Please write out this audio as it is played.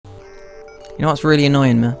know what's really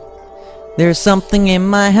annoying me? There's something in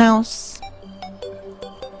my house.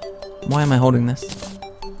 Why am I holding this?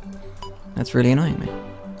 That's really annoying me.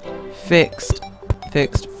 Fixed.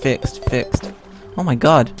 Fixed, fixed, fixed. Oh my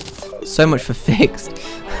god. So much for fixed.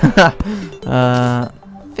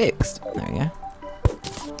 Fixed. There we go.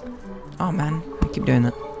 Oh man, I keep doing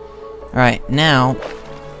that. Alright, now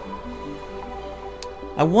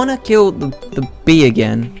I want to kill the bee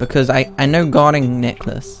again because I know guarding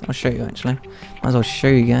necklace. I'll show you actually. Might as well show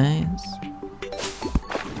you guys.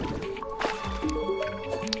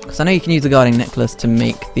 Because I know you can use the guarding necklace to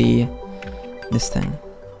make this thing.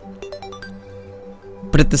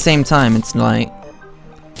 But at the same time, it's like,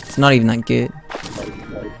 it's not even that good.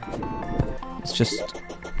 It's just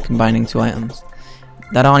combining two items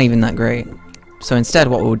that aren't even that great. So instead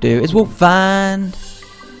what we'll do is we'll find...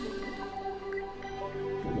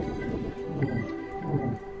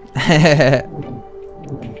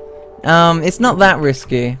 it's not that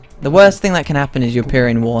risky. The worst thing that can happen is you appear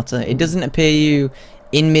in water. It doesn't appear you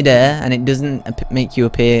in midair, and it doesn't make you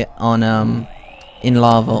appear on in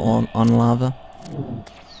lava or on lava.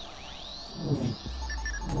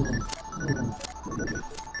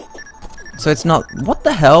 So it's not... What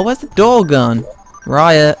the hell? Where's the door gone?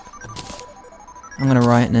 Riot. I'm gonna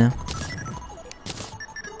riot now.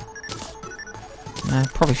 I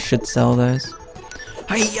probably should sell those.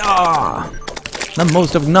 Hiya! The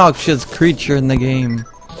most obnoxious creature in the game.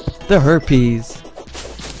 The herpes.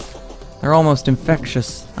 They're almost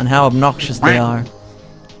infectious on how obnoxious they are.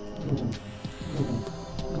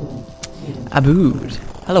 Abood.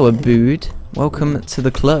 Hello, Abood. Welcome to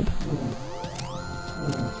the club.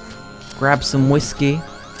 Grab some whiskey.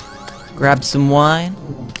 Grab some wine.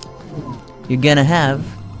 You're gonna have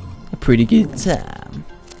a pretty good time.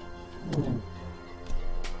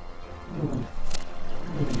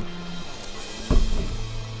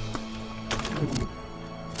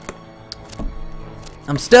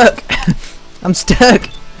 I'm stuck! I'm stuck!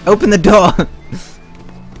 Open the door!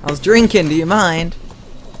 I was drinking, do you mind?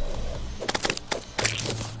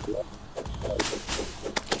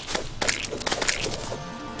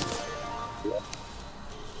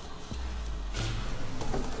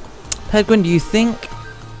 Pedguin, do you think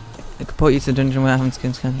I could put you to dungeon without having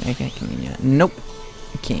skins? Okay, convenient. Nope,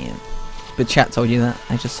 I can't. But chat told you that.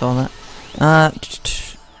 I just saw that.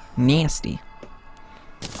 Nasty.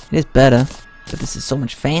 It is better, but this is so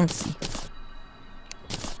much fancy.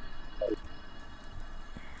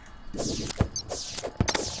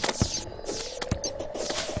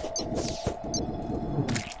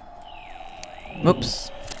 Whoops.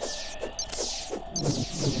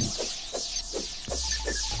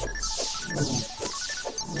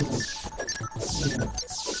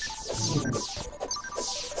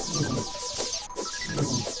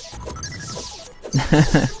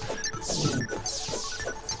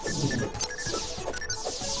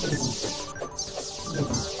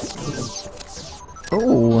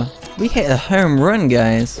 Oh, we hit a home run,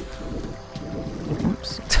 guys.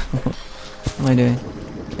 Oops. What am I doing?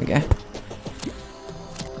 Okay.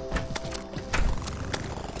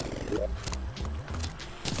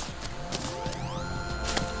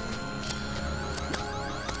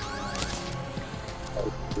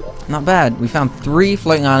 Not bad. We found 3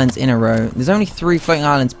 floating islands in a row. There's only 3 floating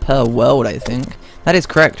islands per world, I think. That is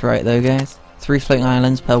correct, right, though, guys? 3 floating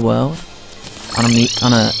islands per world.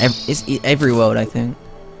 It's every world, I think.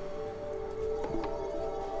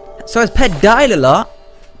 So has Pet died a lot?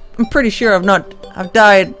 I'm pretty sure I've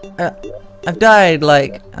died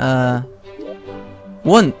like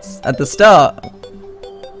once at the start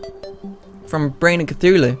from Brain and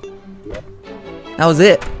Cthulhu. That was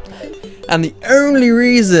it. And the only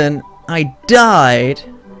reason I died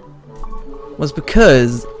was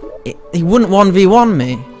because he wouldn't 1v1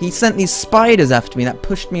 me. He sent these spiders after me that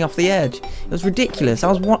pushed me off the edge. It was ridiculous.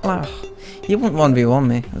 I was he wouldn't 1v1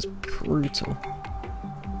 me. It was brutal.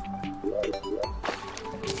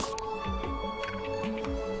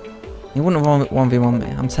 He wouldn't have 1v1 me.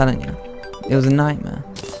 I'm telling you, it was a nightmare.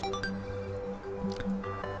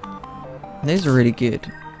 These are really good.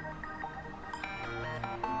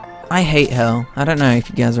 I hate hell. I don't know if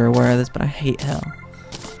you guys are aware of this, but I hate hell.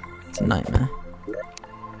 It's a nightmare.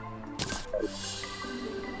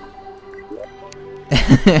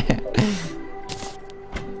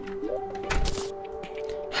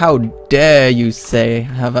 How dare you say,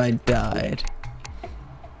 have I died?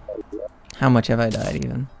 How much have I died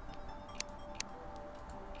even?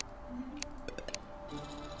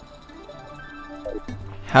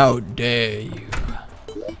 How dare you?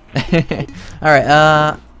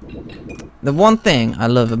 Alright, the one thing I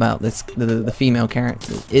love about this, the female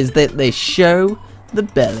characters, is that they show the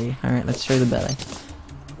belly. Alright, let's show the belly.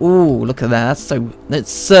 Ooh, look at that.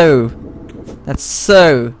 That's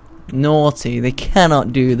so naughty. They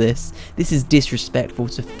cannot do this. This is disrespectful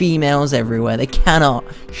to females everywhere. They cannot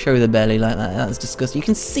show the belly like that. That's disgusting. You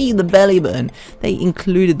can see the belly button. They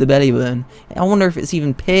included the belly button. I wonder if it's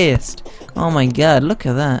even pierced. Oh my god, look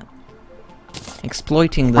at that.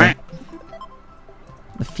 Exploiting the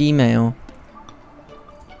female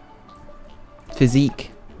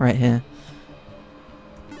physique right here.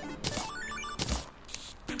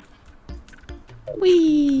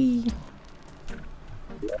 Whee!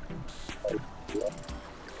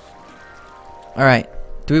 Alright,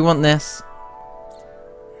 do we want this?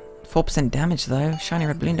 4% damage though. Shiny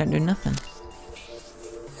red balloon don't do nothing.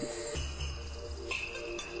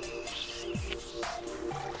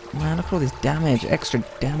 Man, look at all this damage. Extra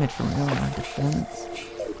damage from all my defense.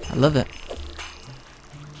 I love it.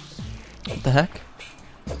 What the heck?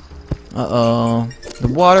 Uh-oh. The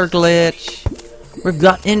water glitch. We've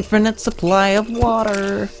got infinite supply of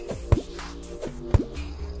water.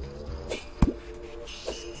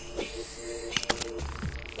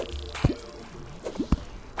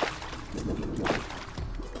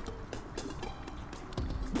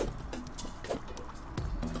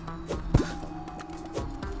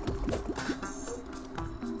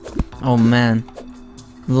 Oh man.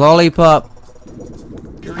 Lollipop.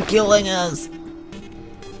 You're killing us.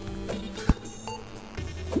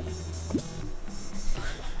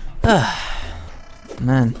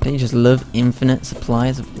 Man, don't you just love infinite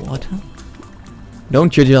supplies of water?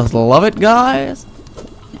 Don't you just love it, guys?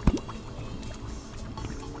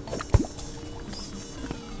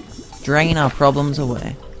 Drain our problems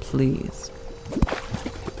away, please.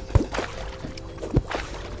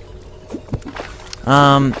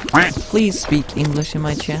 Please speak English in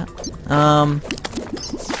my chat.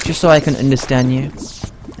 Just so I can understand you.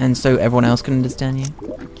 And so everyone else can understand you.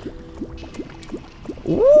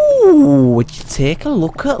 Ooh, would you take a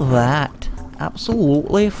look at that?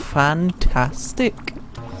 Absolutely fantastic.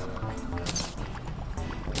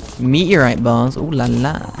 Meteorite bars, ooh la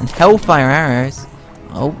la. And hellfire arrows.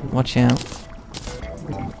 Oh, watch out.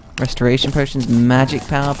 Restoration potions, magic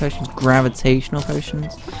power potions, gravitational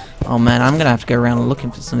potions. Oh man, I'm gonna have to go around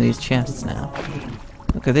looking for some of these chests now.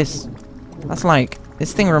 Look at this. That's like,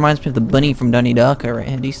 this thing reminds me of the bunny from Donnie Darko right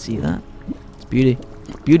here. Do you see that? It's beauty.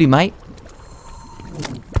 Beauty, mate.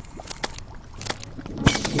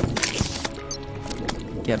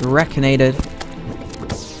 Get reconated.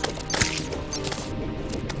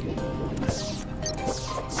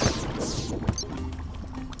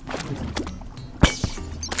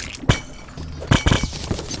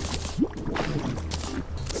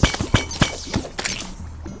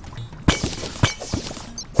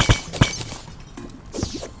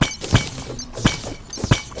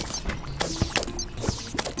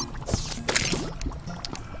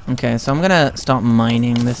 Okay, so I'm gonna start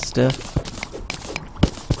mining this stuff.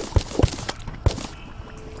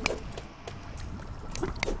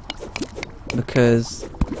 Because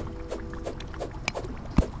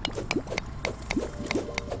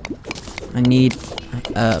I need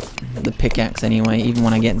the pickaxe anyway, even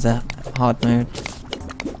when I get into hard mode.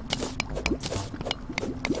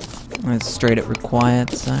 It's straight up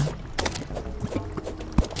required, so.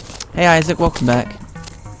 Hey Isaac, welcome back.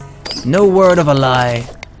 No word of a lie.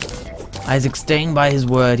 Isaac staying by his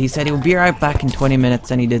word. He said he would be right back in 20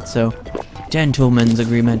 minutes, and he did so. Gentleman's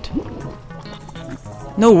agreement.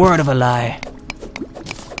 No word of a lie.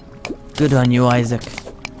 Good on you, Isaac.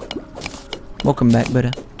 Welcome back,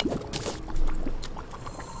 brother.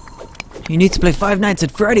 You need to play Five Nights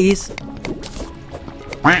at Freddy's.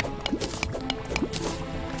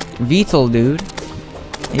 Vital, dude.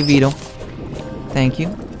 Hey, Vital. Thank you.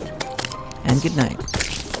 And good night.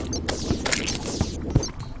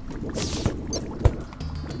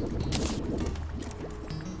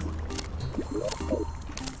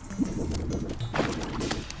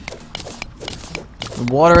 The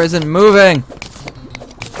water isn't moving.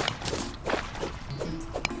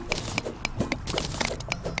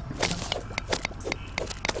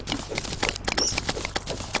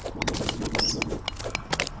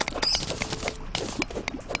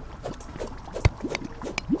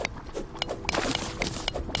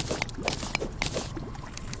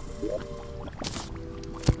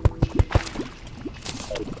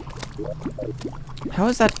 How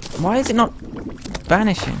is that? Why is it not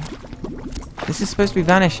vanishing? This is supposed to be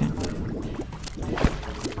vanishing.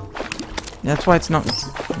 That's why it's not.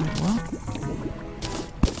 What?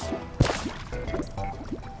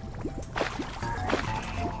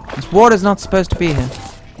 This water's not supposed to be here.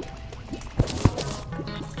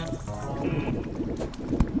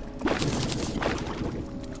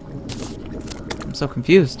 I'm so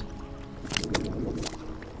confused.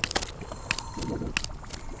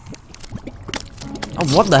 Oh,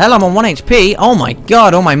 what the hell? I'm on 1 HP? Oh my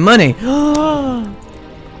god, all my money.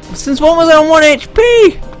 Since when was I on 1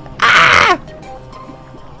 HP? Ah!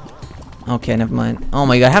 Okay, never mind. Oh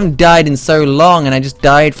my god, I haven't died in so long, and I just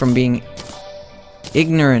died from being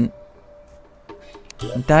ignorant.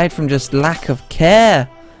 I died from just lack of care.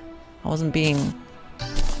 I wasn't being...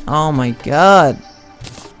 Oh my god.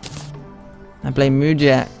 I blame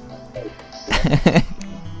Moojak.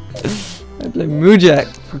 I blame Moojak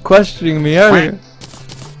for questioning me earlier.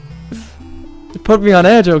 It put me on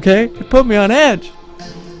edge, okay? It put me on edge.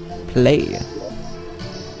 Play.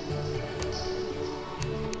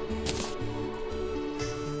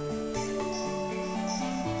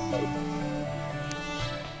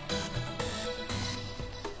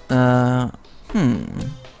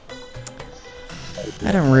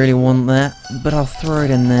 I don't really want that, but I'll throw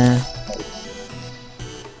it in there.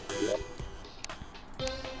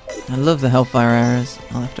 I love the Hellfire arrows.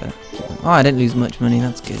 I'll have to keep them. Oh, I didn't lose much money,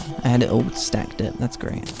 that's good. I had it all stacked up, that's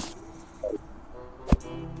great.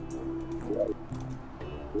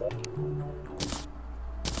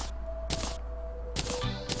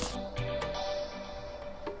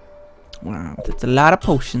 Wow, that's a lot of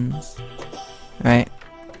potions. Right,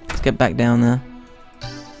 let's get back down there.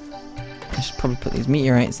 I should probably put these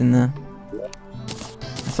meteorites in there.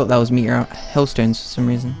 I thought that was meteorite hellstones for some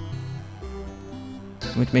reason,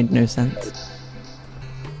 which made no sense.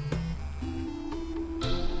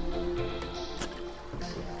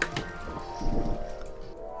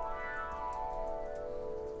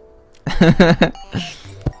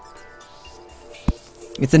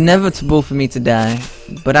 It's inevitable for me to die,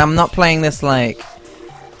 but I'm not playing this like...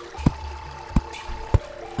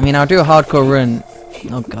 I mean, I'll do a hardcore run.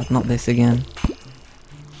 Oh god, not this again.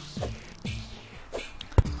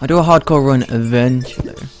 I'll do a hardcore run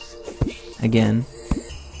eventually. Again.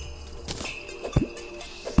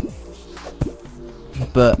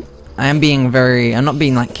 But I am being very... I'm not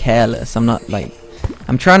being like careless. I'm not like...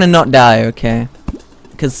 I'm trying to not die, okay?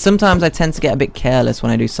 Because sometimes I tend to get a bit careless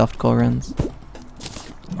when I do softcore runs.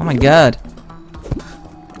 Oh my god.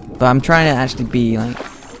 But I'm trying to actually be like...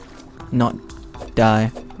 not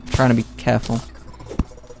die. I'm trying to be careful.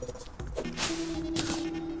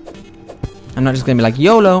 I'm not just gonna be like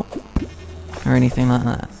YOLO or anything like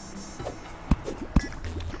that.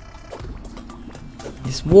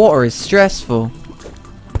 This water is stressful.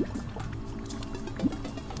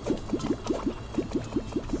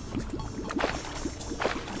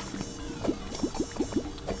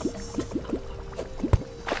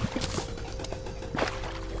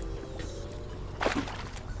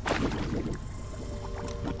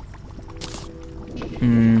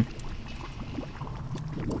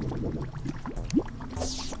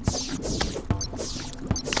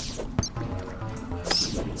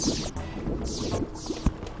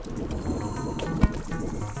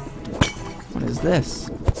 What is this?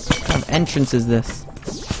 What kind of entrance is this?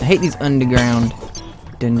 I hate these underground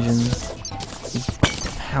dungeons. These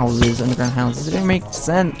houses, underground houses. It don't make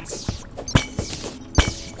sense.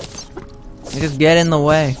 They just get in the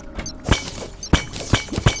way.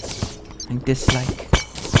 I dislike.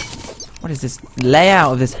 What is this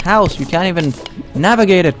layout of this house? You can't even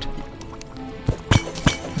navigate it.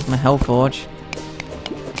 There's my Hellforge.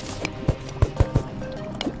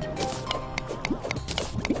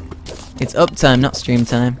 It's up time, not stream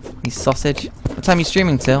time. You sausage. What time are you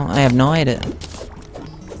streaming till? I have no idea.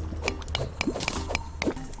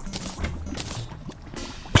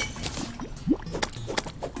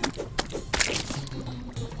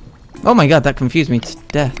 Oh my god, that confused me to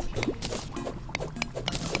death.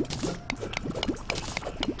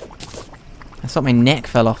 I thought my neck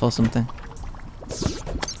fell off or something.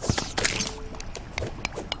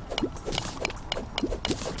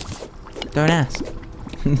 Don't ask.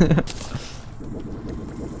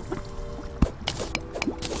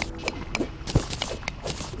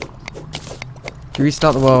 If you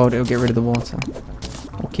restart the world, it'll get rid of the water.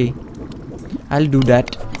 Okay. I'll do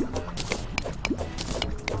that.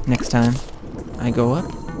 Next time I go up.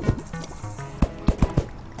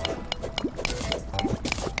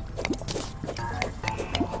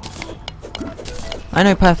 I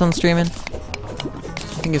know Python's streaming. I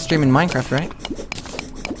think he's streaming Minecraft, right?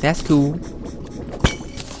 That's cool.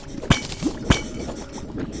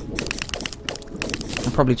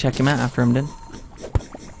 I'll probably check him out after I'm done.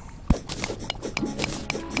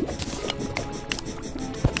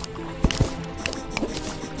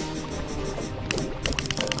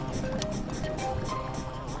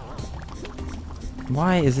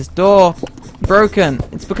 Why is this door broken?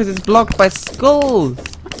 It's because it's blocked by skulls.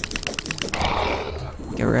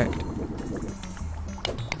 get wrecked.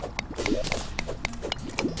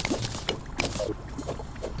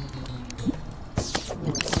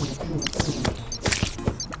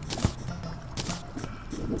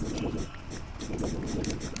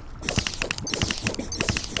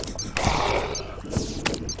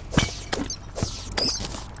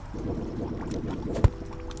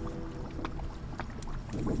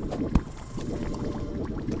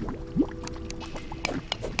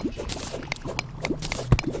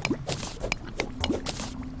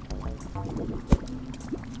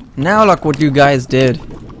 Now look what you guys did.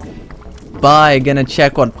 Bye, gonna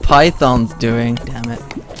check what Python's doing. Damn it.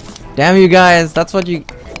 Damn you guys, that's what you...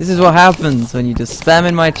 This is what happens when you just spam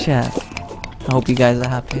in my chat. I hope you guys are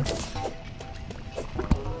happy.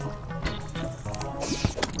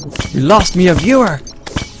 You lost me a viewer!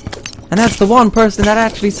 And that's the one person that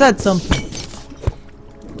actually said something.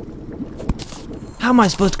 How am I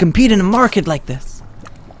supposed to compete in a market like this?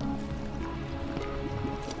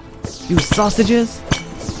 You sausages?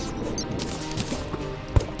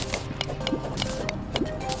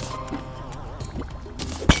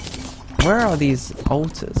 Where are these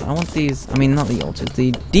altars? I want these, I mean not the altars,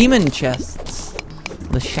 the demon chests.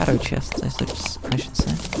 The shadow chests, I should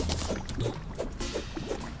say.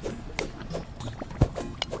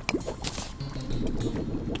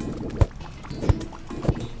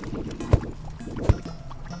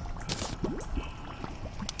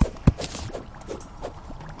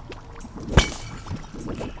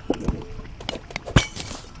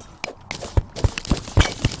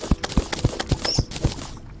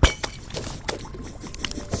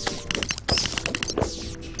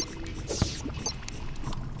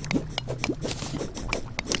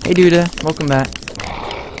 Hey Duda, welcome back.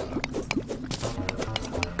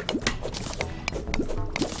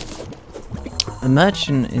 The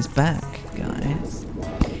merchant is back, guys.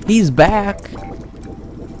 He's back!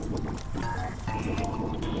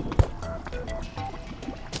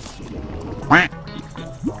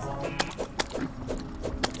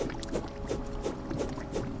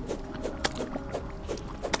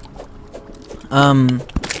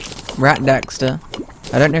 Rat Dexter.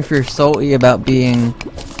 I don't know if you're salty about being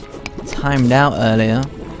timed out earlier,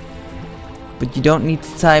 but you don't need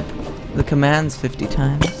to type the commands 50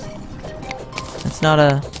 times. It's not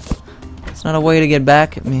a way to get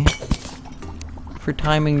back at me for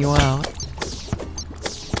timing you out,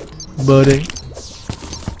 buddy.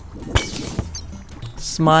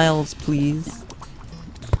 Smiles, please.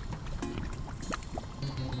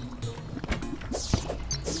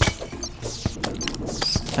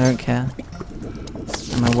 I don't care.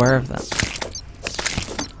 I'm aware of that.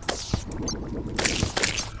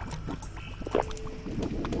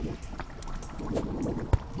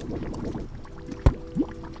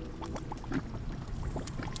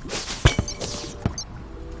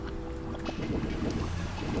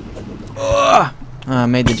 I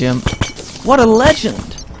made the jump. What a legend!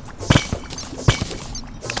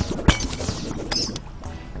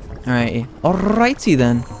 Alrighty. Alrighty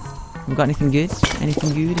then. We got anything good?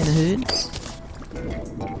 Anything good in the hood?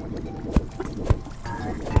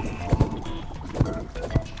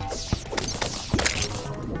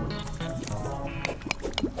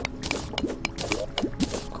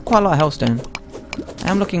 Got quite a lot of hellstone. I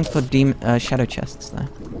am looking for shadow chests though.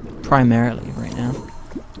 Primarily right now.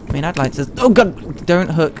 I mean, I'd like to... Oh god! Don't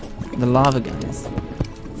hook the lava guys.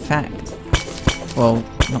 Fact. Well,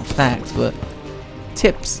 not fact, but...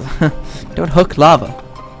 tips. Don't hook lava.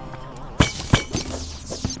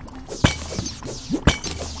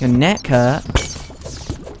 Your neck hurts.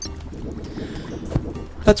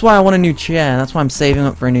 That's why I want a new chair. That's why I'm saving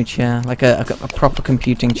up for a new chair. Like a proper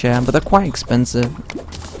computing chair. But they're quite expensive.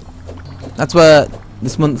 That's where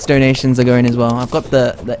this month's donations are going as well. I've got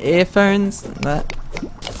the earphones.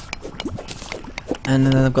 And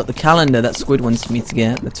then I've got the calendar that Squid wants me to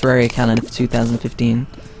get, the Terraria calendar for 2015.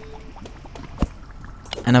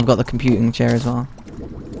 And I've got the computing chair as well.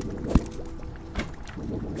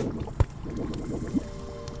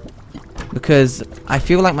 Because I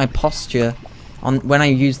feel like my posture when I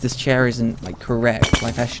use this chair isn't like correct.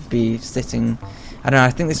 Like I should be sitting, I don't know,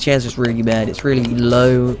 I think this chair is just really bad. It's really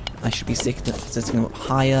low. I should be sitting up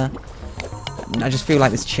higher. I just feel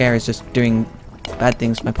like this chair is just doing bad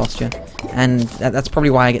things to my posture. And that's probably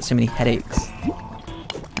why I get so many headaches.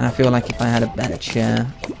 And I feel like if I had a better chair,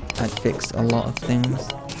 I'd fix a lot of things.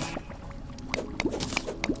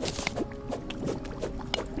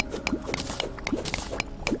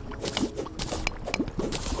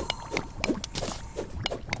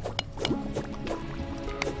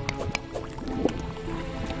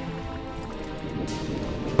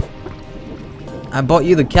 I bought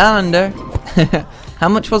you the calendar. How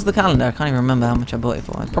much was the calendar? I can't even remember how much I bought it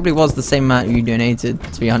for. It probably was the same amount you donated,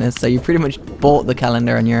 to be honest. So you pretty much bought the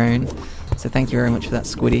calendar on your own. So thank you very much for that,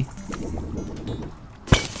 Squiddy.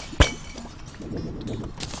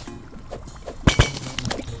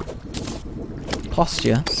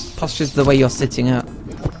 Posture. Posture is the way you're sitting up.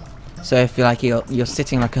 So if you're like you're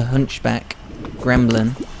sitting like a hunchback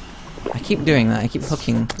gremlin. I keep doing that. I keep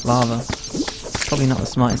hooking lava. Probably not the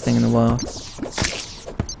smartest thing in the world.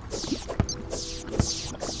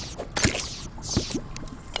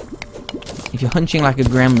 If you're hunching like a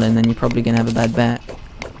gremlin, then you're probably gonna have a bad back.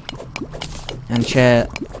 And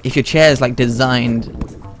if your chair is like designed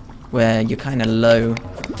where you're kind of low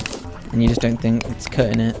and you just don't think it's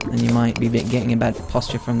cutting it, then you might be getting a bad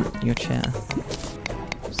posture from your chair.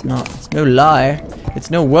 It's no lie.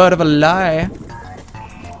 It's no word of a lie.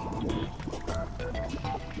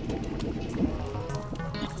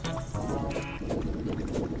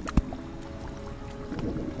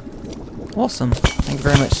 Awesome. Thank you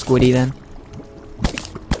very much, Squiddy, then.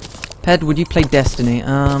 Ped, would you play Destiny?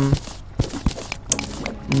 No.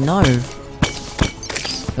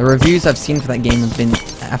 The reviews I've seen for that game have been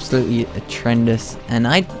absolutely tremendous, and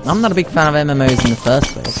I'm not a big fan of MMOs in the first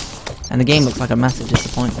place, and the game looks like a massive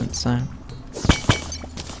disappointment, so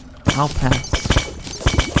I'll pass.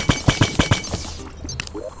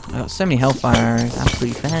 I got so many Hellfire arrows,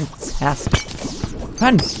 absolutely fantastic.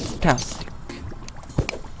 Fantastic.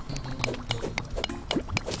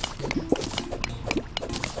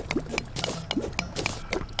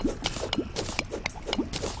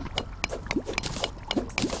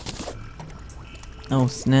 Oh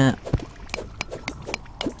snap.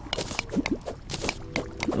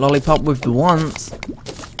 Lollipop with the ones.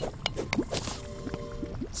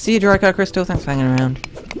 See you, Draco Crystal, thanks for hanging around.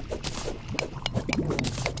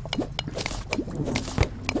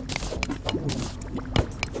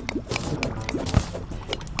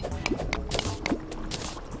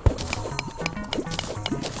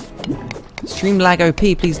 Stream lag OP,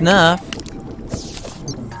 please nerf.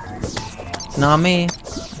 It's not me. I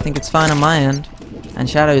think it's fine on my end. And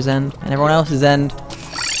Shadow's end, and everyone else's end,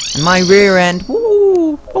 and my rear end.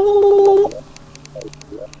 Woo!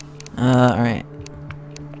 Alright.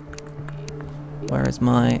 Where is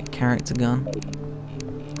my character gone?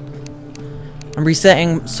 I'm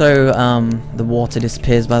resetting so the water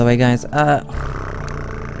disappears, by the way, guys.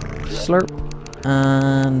 Slurp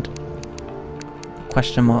and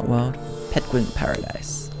question mark world. Petquint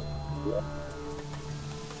Paradise.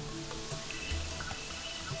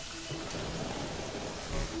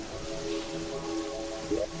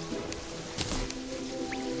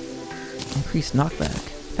 Increased knockback.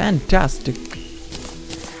 Fantastic.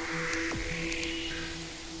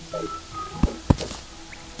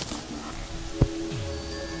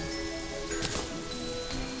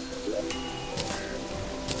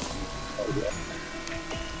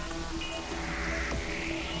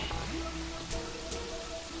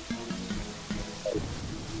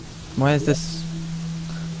 Why is this?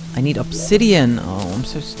 I need obsidian. Oh, I'm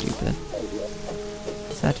so stupid.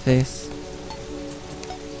 Sad face.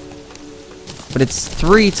 But it's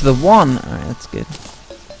 3 to the 1. Alright, that's good.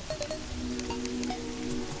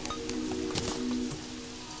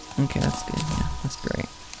 Okay, that's good. Yeah, that's great.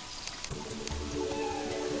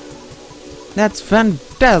 That's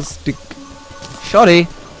fantastic. Shoddy.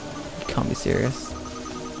 You can't be serious.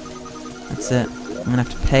 That's it. I'm gonna have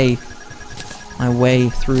to pay my way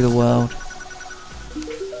through the world.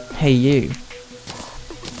 Hey, you.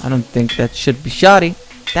 I don't think that should be shoddy.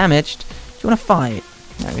 Damaged. Do you wanna fight?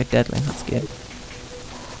 No, you're deadly. That's good.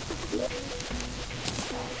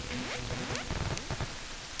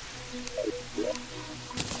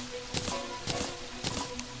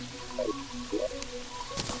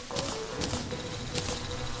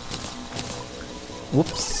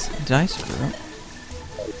 Whoops, did I screw up?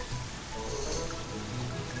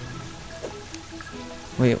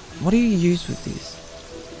 Wait, what do you use with these?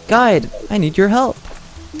 Guide, I need your help.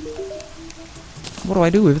 What do I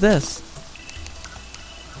do with this?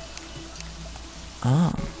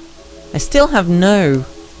 Ah. I still have no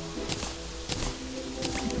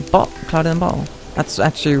Cloud in the bottle. That's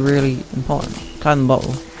actually really important. Cloud in the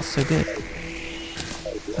bottle. That's so good.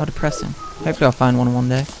 How depressing. Hopefully I'll find one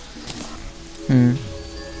day.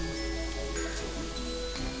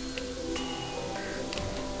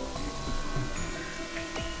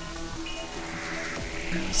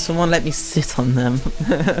 Someone let me sit on them.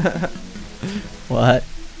 What?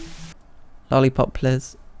 Lollipop,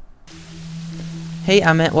 please. Hey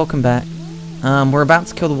Amit, welcome back. We're about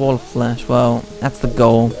to kill the wall of flesh. Well, that's the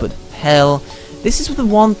goal, but hell, this is the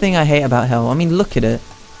one thing I hate about hell. I mean, look at it.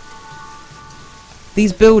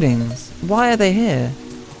 These buildings, why are they here?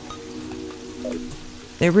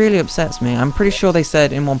 It really upsets me. I'm pretty sure they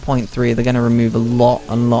said in 1.3 they're going to remove a lot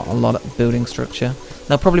of building structure.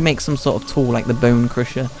 They'll probably make some sort of tool like the bone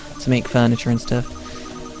crusher to make furniture and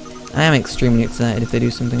stuff. I am extremely excited if they do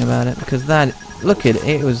something about it, because that, look at it,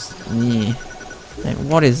 it was, yeah. Like,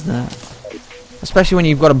 what is that? Especially when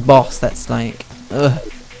you've got a boss that's like, ugh,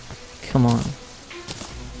 come on.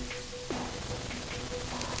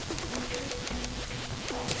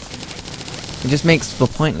 It just makes for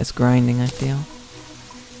pointless grinding, I feel.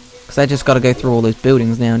 Because I just got to go through all those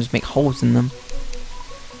buildings now and just make holes in them.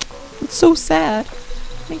 It's so sad.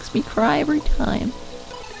 Makes me cry every time.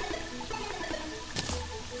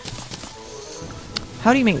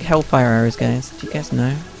 How do you make hellfire arrows, guys? Do you guys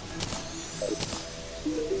know?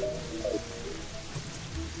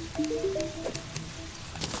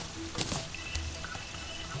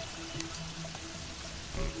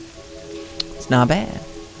 It's not bad.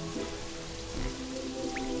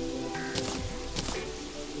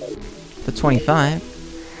 For 25.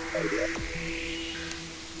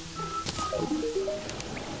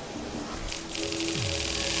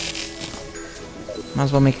 Might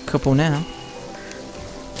as well make a couple now.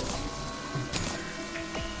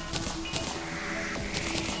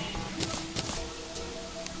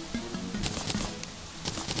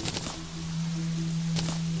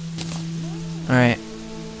 Alright.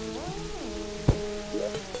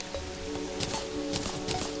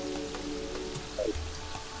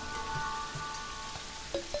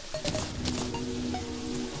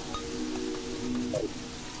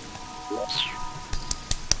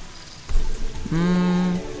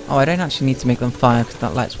 Oh, I don't actually need to make them fire because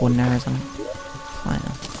that lights wooden arrows on it. Fire.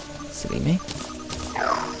 Silly me.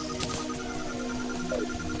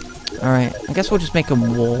 Alright, I guess we'll just make a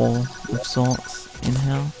wall of sorts in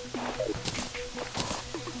hell.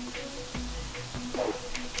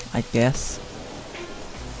 I guess.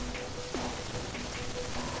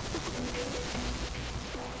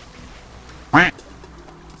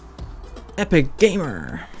 Epic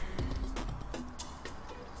Gamer!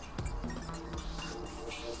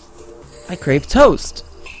 I crave toast!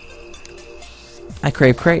 I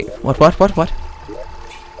crave. What?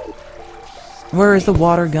 Where is the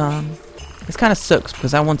water gone? This kind of sucks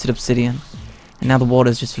because I wanted obsidian. And now the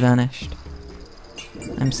water's just vanished.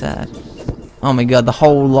 I'm sad. Oh my god, the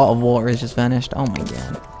whole lot of water has just vanished. Oh my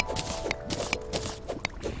god.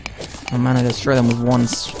 Oh man, I destroyed them with one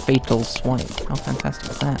fatal swipe. How fantastic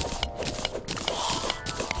is that?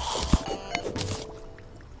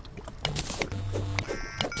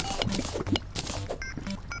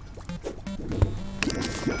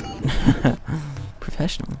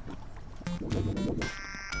 Professional.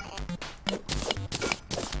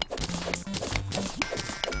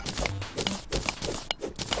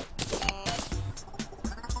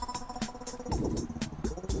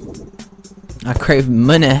 I crave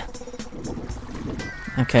money.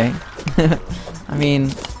 Okay. I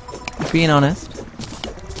mean, being honest,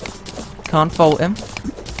 can't fault him.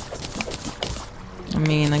 I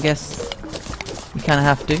mean, I guess you kind of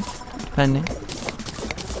have to, depending.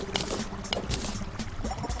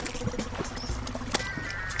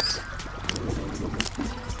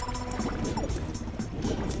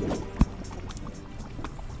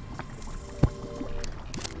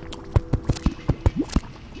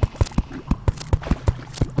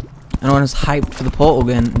 Anyone who's hyped for the portal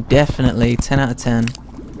gun, definitely 10 out of 10.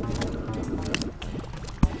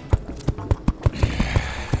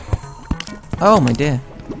 Oh my dear.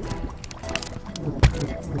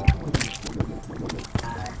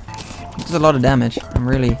 It does a lot of damage. I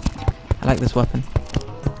like this weapon.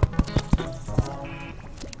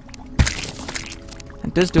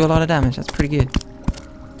 It does do a lot of damage, that's pretty good.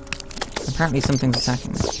 Apparently something's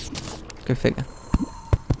attacking me. Go figure.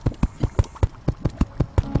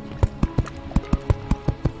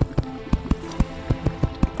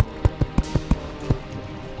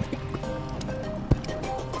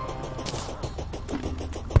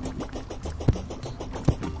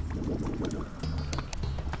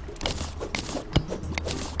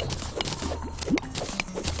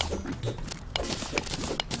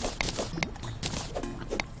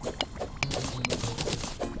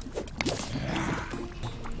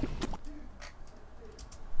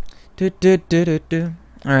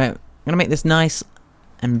 Alright, I'm gonna make this nice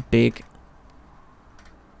and big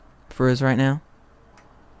for us right now.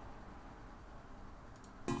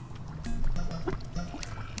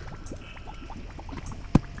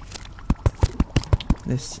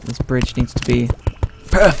 This bridge needs to be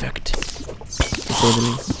perfect, to say the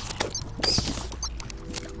least.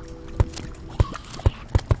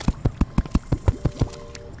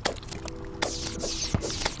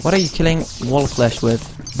 What are you killing wall of flesh with?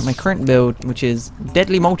 My current build, which is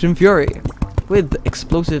Deadly Molten Fury, with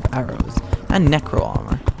explosive arrows and necro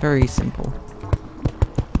armor. Very simple.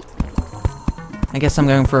 I guess I'm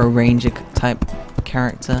going for a ranger type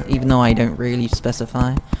character, even though I don't really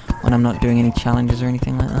specify when I'm not doing any challenges or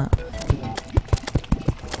anything like that.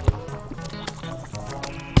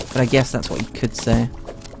 But I guess that's what you could say.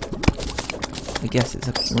 I guess it's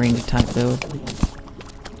a ranger type build.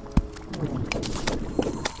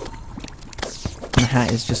 And the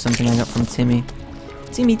hat is just something I got from Timmy.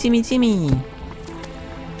 Timmy, Timmy, Timmy!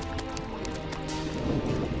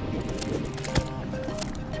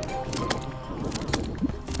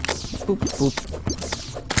 Boop, boop.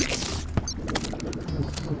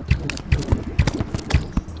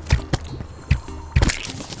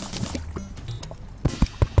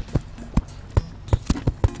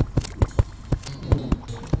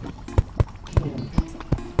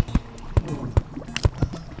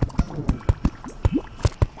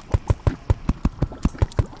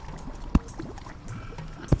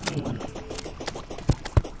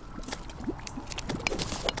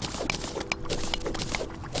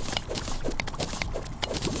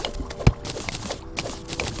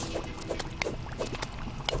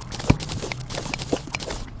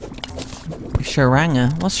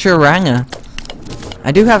 Sharanga? What's Sharanga?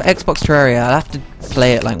 I do have Xbox Terraria. I'll have to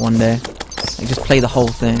play it like one day. Like just play the whole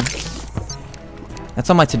thing. That's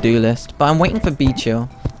on my to-do list. But I'm waiting for Beachill.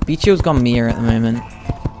 Beachill's got Mia at the moment.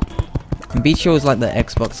 And Beachill is like the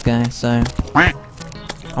Xbox guy, so I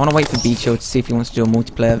want to wait for Beachill to see if he wants to do a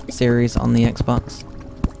multiplayer series on the Xbox.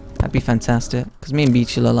 That'd be fantastic. Because me and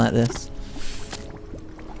Beachill are like this.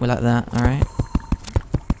 We're like that, alright?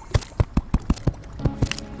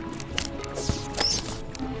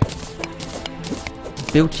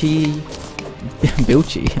 Bilchi.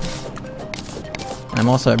 Bilchi. I'm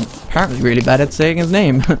also apparently really bad at saying his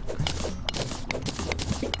name.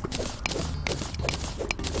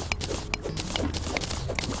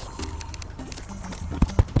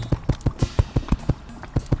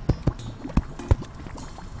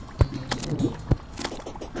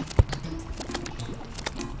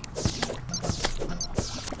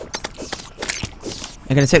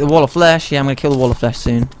 I'm gonna take the wall of flesh. Yeah, I'm gonna kill the wall of flesh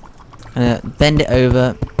soon. Bend it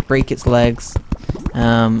over, break its legs,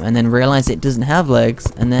 and then realize it doesn't have legs,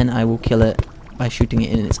 and then I will kill it by shooting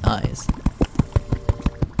it in its eyes.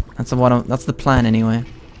 That's the plan anyway.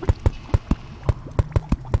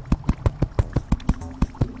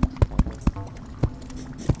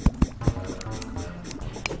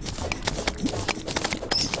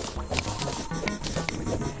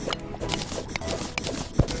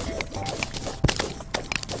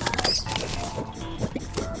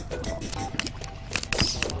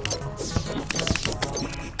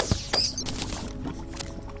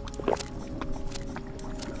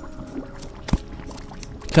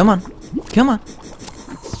 Come on. Come on.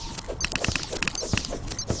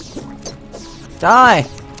 Die!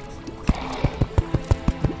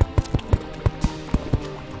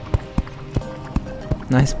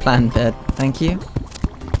 Nice plan, Bed. Thank you.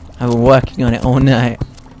 I've been working on it all night.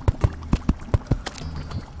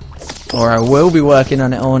 Or I will be working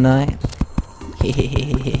on it all night.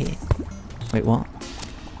 Wait, what?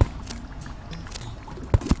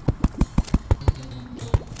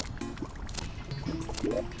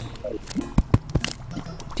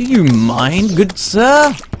 Do you mind, good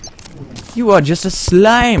sir? You are just a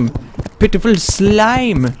slime. Pitiful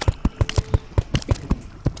slime.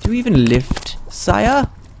 Do you even lift, sire?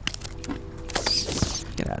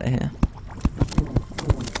 Get out of here.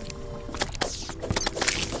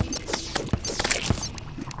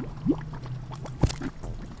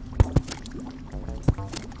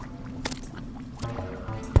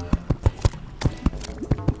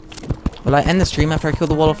 Will I end the stream after I kill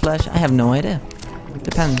the wall of flesh? I have no idea.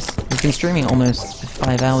 Depends. We've been streaming almost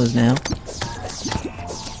 5 hours now.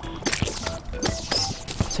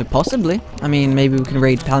 So possibly. I mean, maybe we can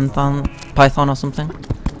raid Python or something.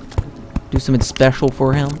 Do something special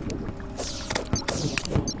for him.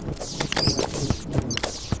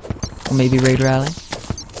 Or maybe raid Rally.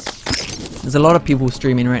 There's a lot of people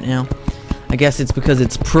streaming right now. I guess it's because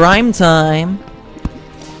it's prime time.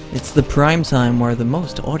 It's the prime time where the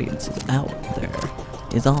most audience is out there.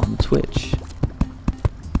 Is on Twitch.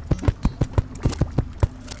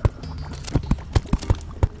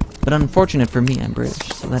 But unfortunate for me, I'm British,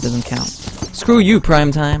 so that doesn't count. Screw you,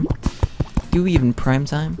 primetime. You even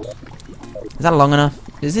primetime? Is that long enough?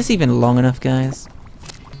 Is this even long enough, guys?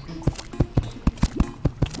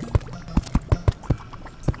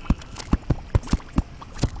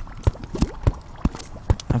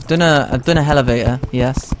 I've I've done a elevator,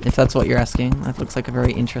 yes, if that's what you're asking. That looks like a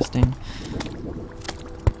very interesting...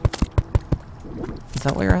 Is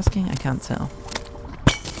that what you're asking? I can't tell.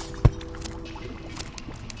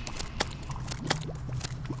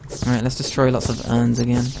 Alright, let's destroy lots of urns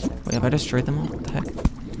again. Wait, have I destroyed them all? What the heck?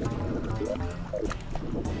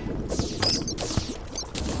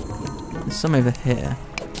 There's some over here.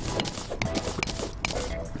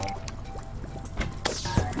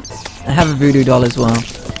 I have a voodoo doll as well.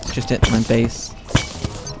 Just at my base.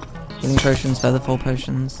 Healing potions, featherfall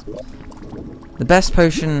potions. The best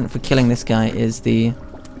potion for killing this guy is the...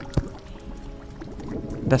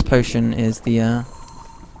 Best potion is the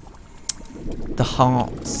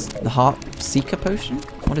heart seeker potion?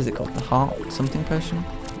 What is it called? The heart something potion?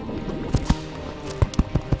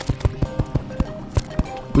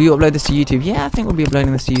 Will you upload this to YouTube? Yeah, I think we'll be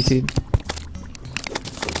uploading this to YouTube.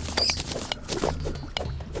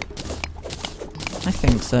 I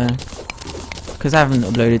think so. Because I haven't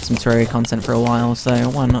uploaded some Terraria content for a while, so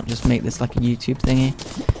why not just make this like a YouTube thingy?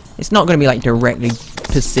 It's not going to be like directly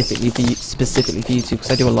specifically for YouTube,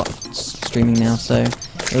 because I do a lot of streaming now, so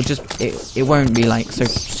it'll just it won't be like so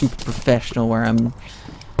super professional where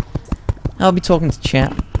I'll be talking to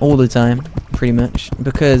chat all the time, pretty much,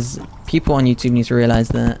 because people on YouTube need to realize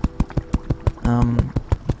that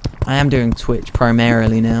I am doing Twitch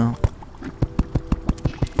primarily now.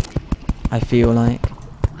 I feel like,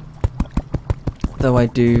 though I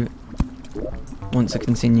do want to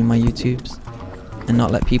continue my YouTubes and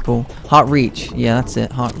not let people... Heart reach, yeah, that's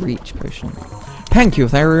it, heart reach potion. Thank you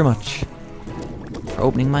very much for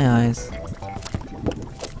opening my eyes.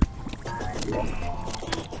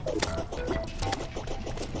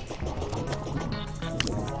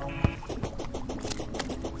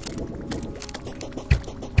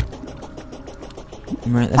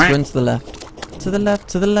 Right, let's run to the left. To the left,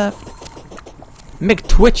 to the left.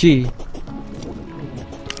 McTwitchy!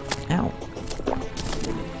 Ow.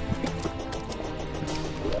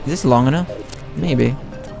 Is this long enough? Maybe.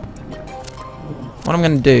 What I'm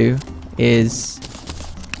gonna do is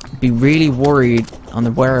be really worried on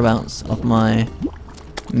the whereabouts of my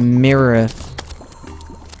mirror.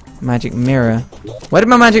 Magic mirror. Where did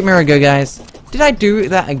my magic mirror go, guys? Did I do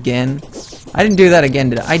that again? I didn't do that again,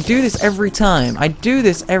 did I? I do this every time. I do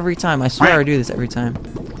this every time. I swear I do this every time.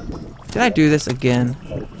 Did I do this again?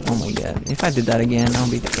 Oh my god. If I did that again,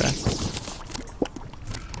 I'll be depressed.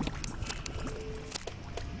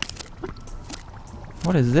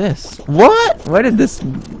 What is this? What? Where did this...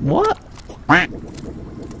 What?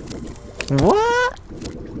 What?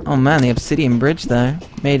 Oh man, the obsidian bridge though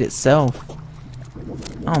made itself.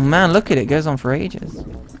 Oh man, look at it. It goes on for ages.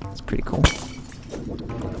 It's pretty cool.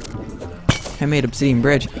 I made obsidian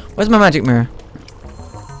bridge. Where's my magic mirror?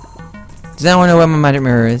 Does anyone know where my magic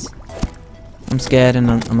mirror is? I'm scared and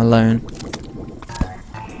I'm alone.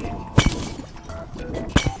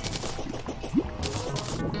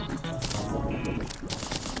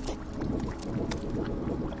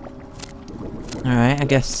 Alright, I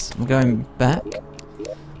guess I'm going back.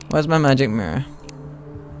 Where's my magic mirror?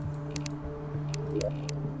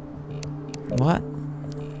 What?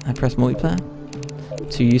 I press multiplayer? I'm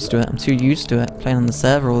too used to it. I'm too used to it. Playing on the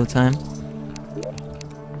server all the time.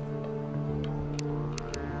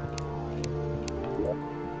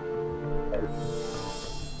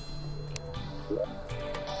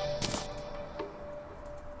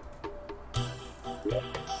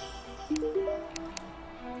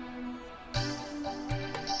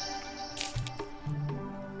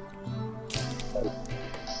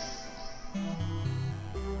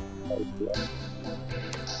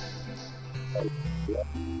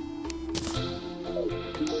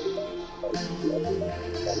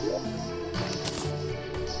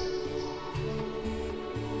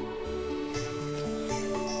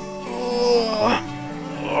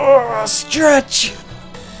 Stretch!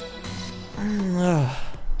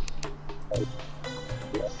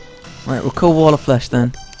 Right, we'll call Wall of Flesh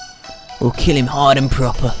then. We'll kill him hard and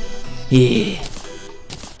proper. Yeah.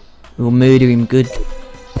 We'll murder him good.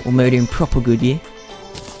 We'll murder him proper good, yeah?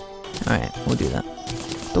 Alright, we'll do that.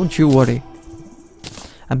 Don't you worry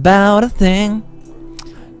about a thing.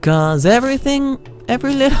 Cause everything,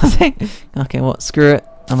 every little thing. Okay, what? Screw it.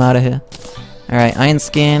 I'm out of here. Alright, iron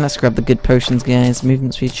skin. Let's grab the good potions, guys.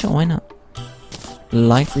 Movement speed. Sure, why not?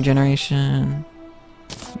 Life regeneration.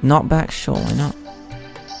 Knockback. Sure, why not?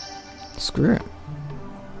 Screw it.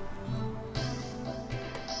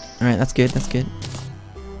 Alright, that's good. That's good.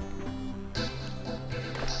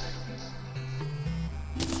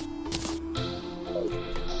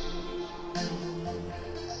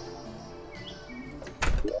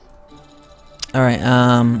 Alright,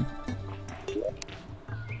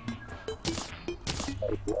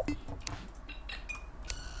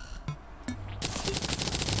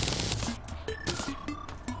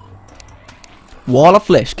 Wall of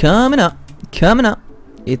flesh coming up. Coming up.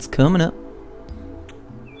 It's coming up.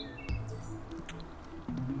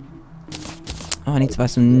 Oh, I need to buy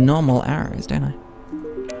some normal arrows, don't I?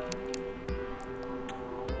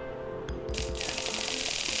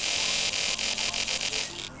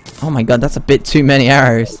 Oh my god, that's a bit too many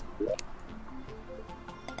arrows.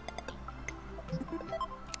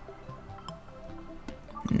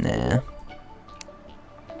 Nah.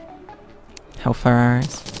 Hellfire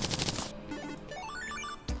arrows.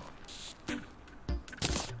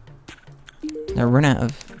 They'll run out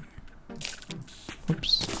of...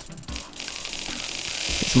 Oops.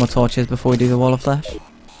 Get some more torches before we do the wall of flesh.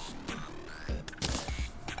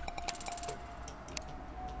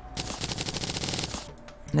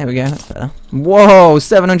 There we go, that's better. Whoa,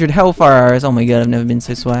 700 hellfire arrows. Oh my god, I've never been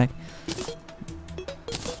so swag.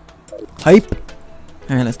 Hype!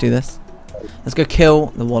 Alright, let's do this. Let's go kill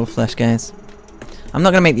the wall of flesh, guys. I'm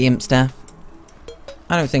not going to make the imp staff.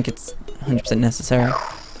 I don't think it's 100% necessary.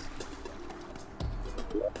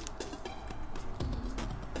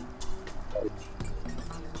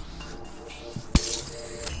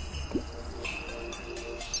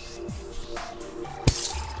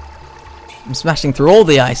 I'm smashing through all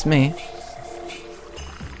the ice, me.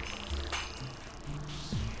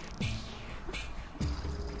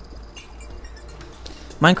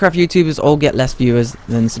 Minecraft YouTubers all get less viewers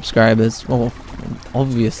than subscribers. Well,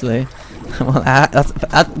 obviously. Well,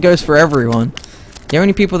 that goes for everyone. The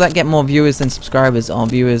only people that get more viewers than subscribers are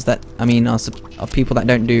viewers that, I mean, are people that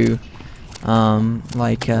don't do,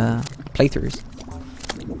 playthroughs.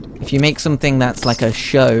 If you make something that's like a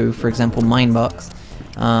show, for example, Minebox,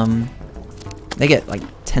 they get like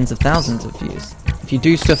tens of thousands of views. If you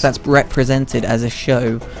do stuff that's represented as a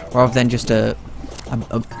show, rather than just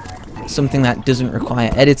something that doesn't require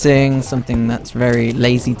editing, something that's very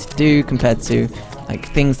lazy to do compared to like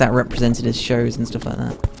things that are represented as shows and stuff like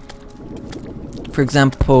that. For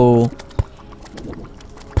example,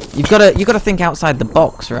 you've got to think outside the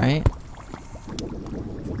box, right?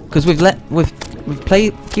 Because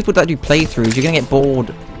people that do playthroughs, you're gonna get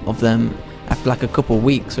bored of them after like a couple of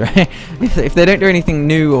weeks, right? if they don't do anything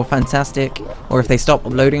new or fantastic, or if they stop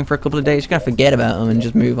uploading for a couple of days, you're gonna forget about them and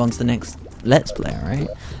just move on to the next Let's Play, right?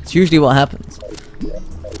 It's usually what happens.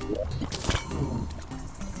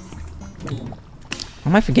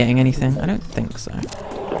 Am I forgetting anything? I don't think so.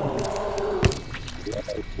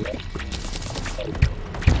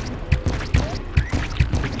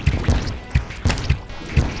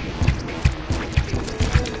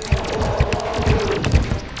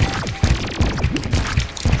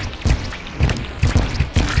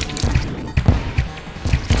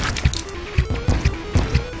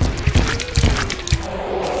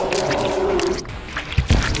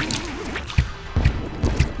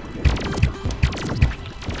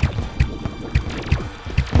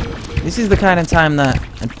 This is the kind of time that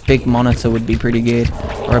a big monitor would be pretty good,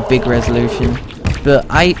 or a big resolution. But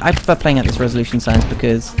I prefer playing at this resolution size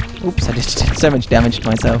because, oops, I just did so much damage to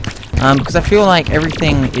myself. Because I feel like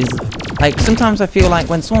everything is, like, sometimes I feel like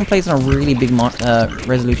when someone plays on a really big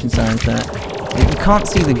resolution size that you can't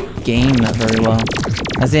see the game that very well.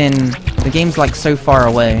 As in, the game's like so far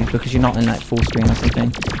away because you're not in like full screen or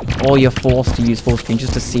something. Or you're forced to use full screen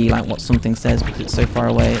just to see like what something says because it's so far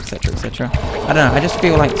away, etc, etc. I don't know, I just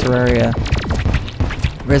feel like Terraria,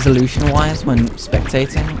 resolution-wise, when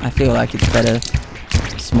spectating, I feel like it's better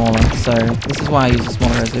smaller. So this is why I use a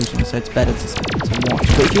smaller resolution, so it's better to watch.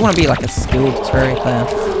 But if you want to be like a skilled Terraria player,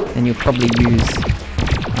 then you'll probably use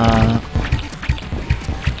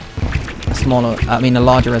a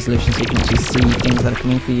larger resolution so you can actually see things that are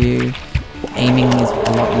coming for you. Aiming is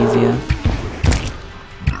a lot easier.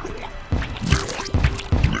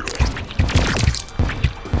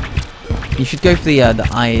 You should go for the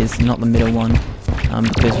eyes, not the middle one,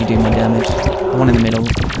 because you do more damage. The one in the middle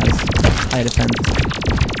has higher defense.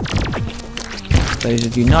 Those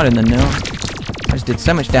of you not in the know, I just did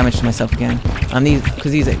so much damage to myself again.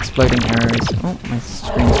 Because these exploding arrows. Oh, my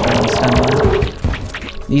screen's going on standby.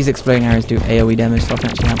 These exploding arrows do AoE damage, so I can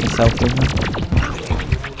actually help myself with them.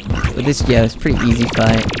 But this, yeah, it's a pretty easy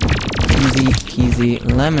fight. Easy peasy,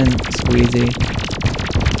 lemon squeezy.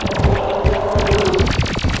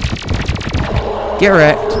 Get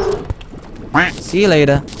wrecked. See you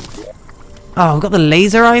later. Oh, we've got the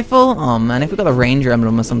laser rifle? Oh man, if we got the ranger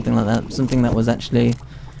emblem or something like that, something that was actually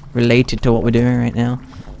related to what we're doing right now,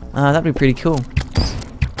 that'd be pretty cool.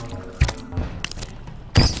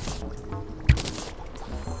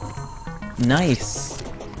 Nice.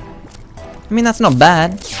 I mean, that's not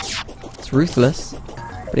bad. It's ruthless,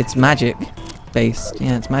 but it's magic based.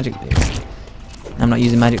 Yeah, it's magic based. I'm not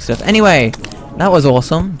using magic stuff. Anyway, That was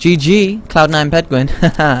awesome. GG, Cloud9 Penguin.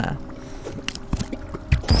 Haha.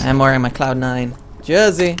 I'm wearing my Cloud9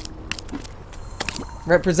 jersey.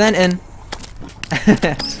 Representing.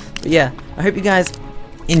 But yeah, I hope you guys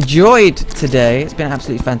enjoyed today. It's been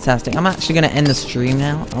absolutely fantastic. I'm actually going to end the stream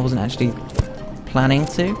now. I wasn't actually planning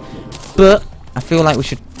to, but I feel like we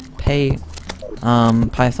should pay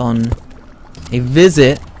Python a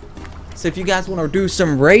visit. So if you guys want to do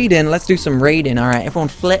some raiding, let's do some raiding. Alright, everyone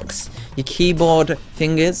flex your keyboard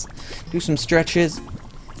fingers. Do some stretches.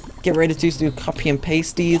 Get ready to do copy and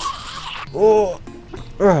paste these. Oh.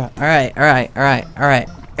 Alright.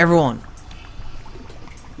 Everyone.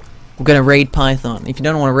 We're gonna raid Python. If you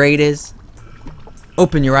don't know what a raid is,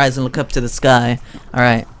 open your eyes and look up to the sky.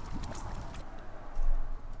 Alright.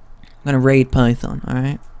 I'm gonna raid Python,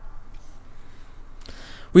 alright?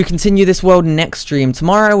 We continue this world next stream.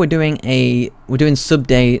 Tomorrow we're doing sub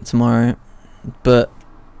day tomorrow, but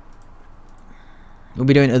we'll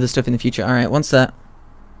be doing other stuff in the future. Alright, one sec.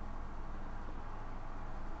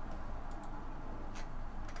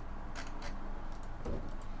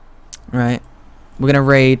 Alright. We're gonna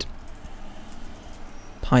raid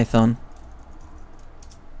Python.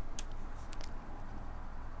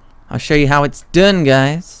 I'll show you how it's done,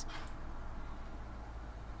 guys.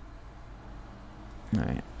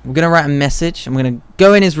 Alright. We're gonna write a message. I'm gonna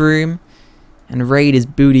go in his room and raid his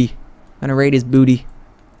booty. I'm gonna raid his booty.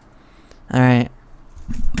 Alright.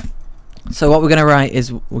 So what we're gonna write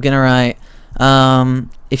is if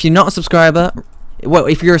you're not a subscriber, well,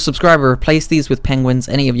 if you're a subscriber, replace these with penguins,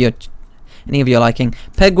 any of your liking.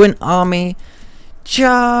 Penguin army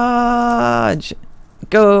charge.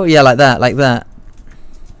 Go. Yeah, like that. Like that,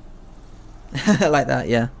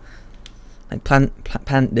 yeah. Like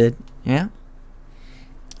Plant did. Yeah.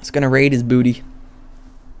 It's gonna raid his booty.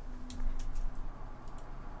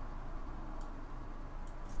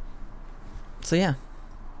 So yeah.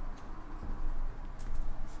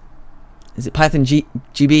 Is it Python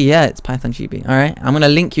GB? Yeah, it's Python GB. Alright, I'm gonna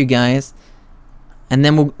link you guys. And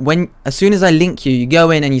then as soon as I link you, you go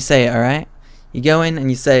in and you say it, alright? You go in and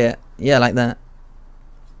you say it. Yeah, like that.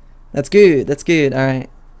 That's good, alright.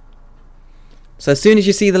 So as soon as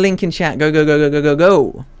you see the link in chat,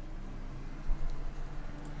 go.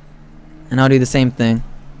 And I'll do the same thing.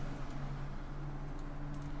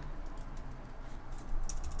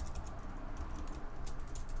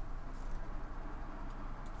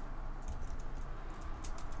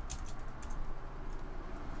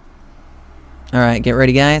 Alright, get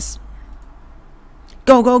ready, guys.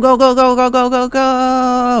 Go. Go.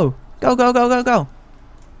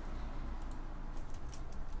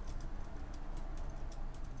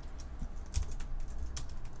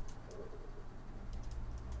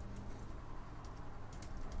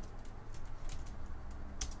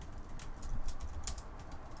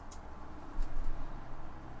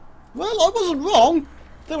 Well, I wasn't wrong.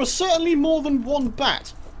 There was certainly more than one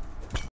bat.